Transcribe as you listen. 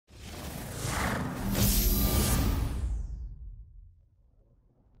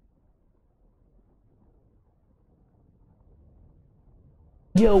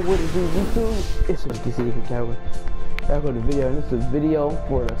Yo, what is it, YouTube? It's your DC Cowboy. Back with the video, and this is a video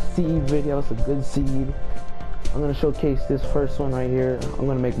for a seed video. It's a good seed. I'm gonna showcase this first one right here. I'm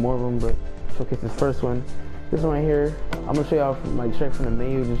gonna make more of them, but showcase this first one. This one right here, I'm gonna show y'all from, like, straight from the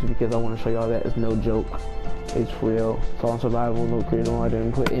menu, just because I want to show y'all that it's no joke. It's real. It's all survival, no creative. I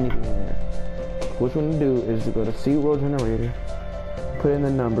didn't put anything in there. What you want to do is to go to seed world generator, put in the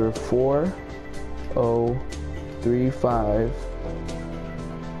number 4035.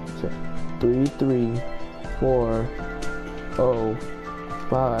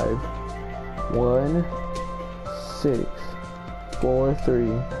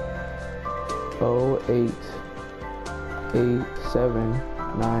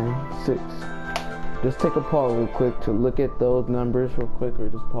 Just take a pause real quick to look at those numbers real quick, or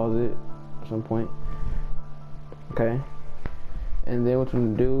just pause it at some point. Okay, and then what you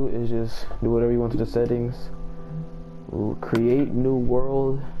want to do is just do whatever you want to the settings. We'll create new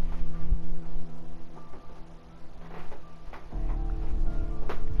world.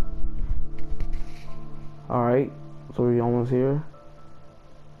 Alright, so we're almost here.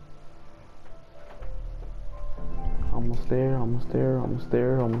 Almost there, almost there, almost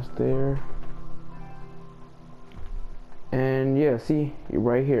there, almost there. And yeah, see, you're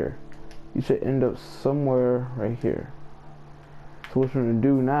right here. You should end up somewhere right here. So what we're gonna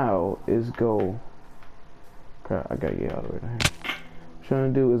do now is go. Crap, I gotta get out of the way down here. What we're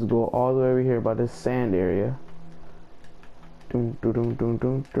trying to do is go all the way over here by this sand area. Dun, dun, dun, dun,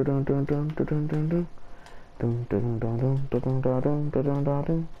 dun, dun, dun, dun, dun, dun,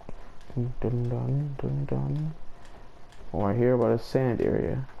 dun, dun. Right here by the sand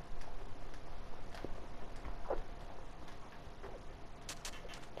area.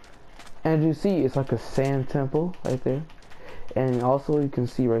 As you see, it's like a sand temple right there. And also you can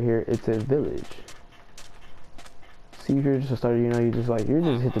see right here, it's a village. See, if you're just a starter, you know, you just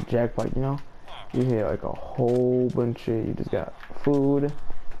hit the jackpot, you know. You hit like a whole bunch of, you just got food.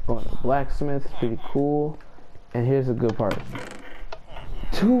 Going to blacksmith, it's pretty cool. And here's the good part: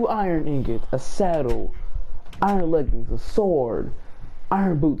 2 iron ingots, a saddle, iron leggings, a sword,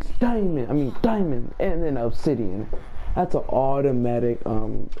 iron boots, diamond, and then obsidian. That's an automatic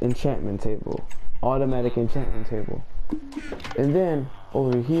enchantment table. Automatic enchantment table. And then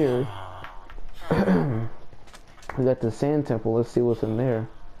over here we got the sand temple. Let's see what's in there.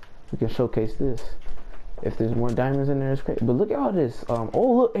 We can showcase this. If there's more diamonds in there, it's great. But look at all this. Oh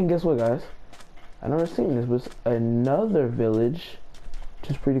look, and guess what, guys? I've never seen this, but it's another village, which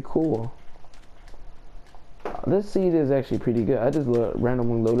is pretty cool. This seed is actually pretty good. I just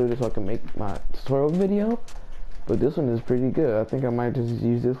randomly loaded it so I can make my tutorial video. But this one is pretty good. I think I might just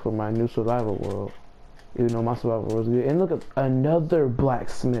use this for my new survival world, even though my survival world is good. And look at another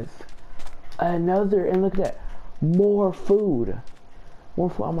blacksmith. Another, and look at that. More food. More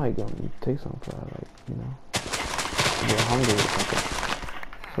food. I might go and take some for, like, you know, get hungry or something.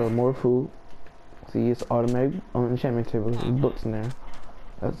 So more food. See, it's automatic on the enchantment table. There's books in there.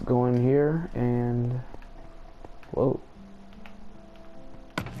 Let's go in here and whoa.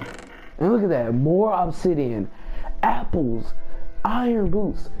 And look at that. More obsidian, apples, iron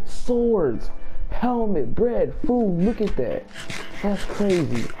boots, swords, helmet, bread, food. Look at that. That's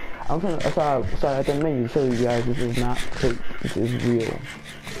crazy. I'm trying to, sorry, at the menu to show you guys this is not fake. This is real.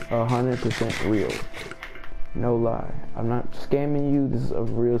 100% real. No lie. I'm not scamming you. This is a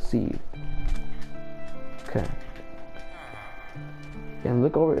real seed. Okay. And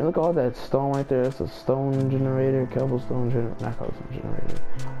look over, and look at all that stone right there. That's a stone generator, cobblestone generator, not cobblestone generator.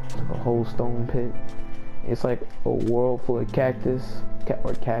 It's like a whole stone pit. It's like a world full of cactus,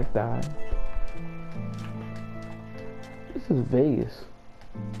 or cacti. This is Vegas,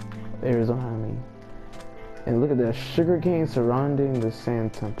 Arizona, I mean. And look at that sugar cane surrounding the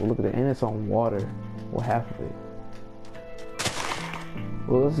sand temple. Look at that, and it's on water. Well, half of it.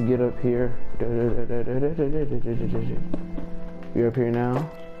 Well, let's get up here. You're up here now.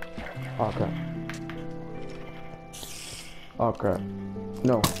 Oh crap. Oh crap.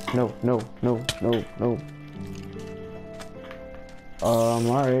 No, no, no, no, no, no.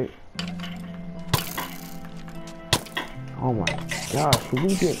 Alright. Oh my gosh, can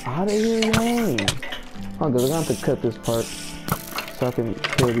we get out of here, man? Oh, cause I'm gonna have to cut this part so I can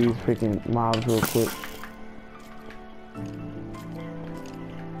kill these freaking mobs real quick.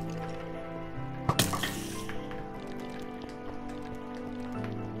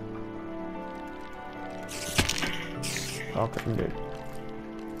 Okay, I'm good.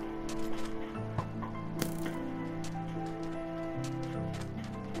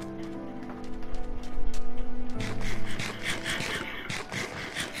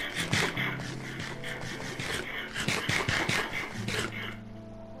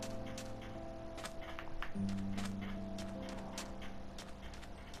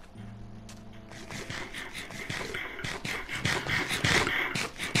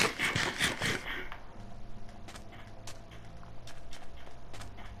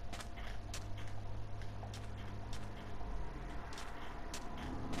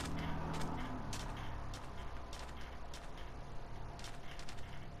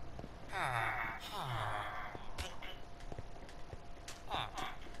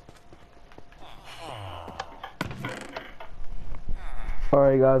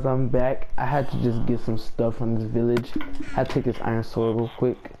 Alright guys, I'm back. I had to just get some stuff from this village. I had to take this iron sword real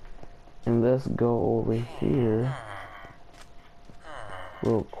quick. And let's go over here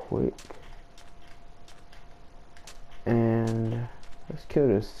real quick. And let's kill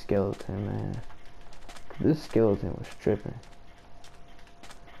this skeleton, man. This skeleton was tripping.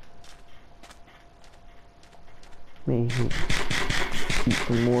 Maybe eat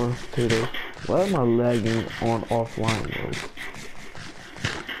some more potatoes. Why am I lagging on offline mode?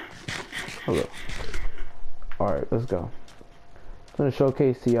 Hello. Alright, let's go. I'm gonna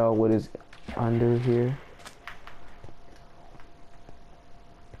showcase to y'all what is under here.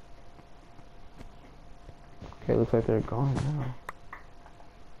 Okay, looks like they're gone now.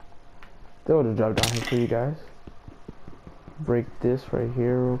 They would have dropped down here for you guys. Break this right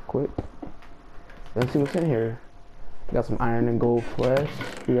here real quick. Let's see what's in here. We got some iron and gold flesh.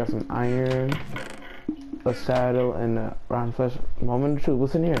 We got some iron, a saddle, and a round flesh. Moment of truth.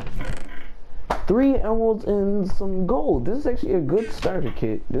 What's in here? 3 emeralds and some gold. This is actually a good starter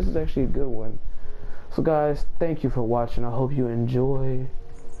kit. This is actually a good one. So guys, thank you for watching. I hope you enjoy.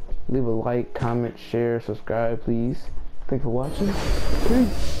 Leave a like, comment, share, subscribe, please. Thanks for watching.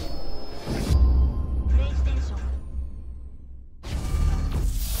 Peace.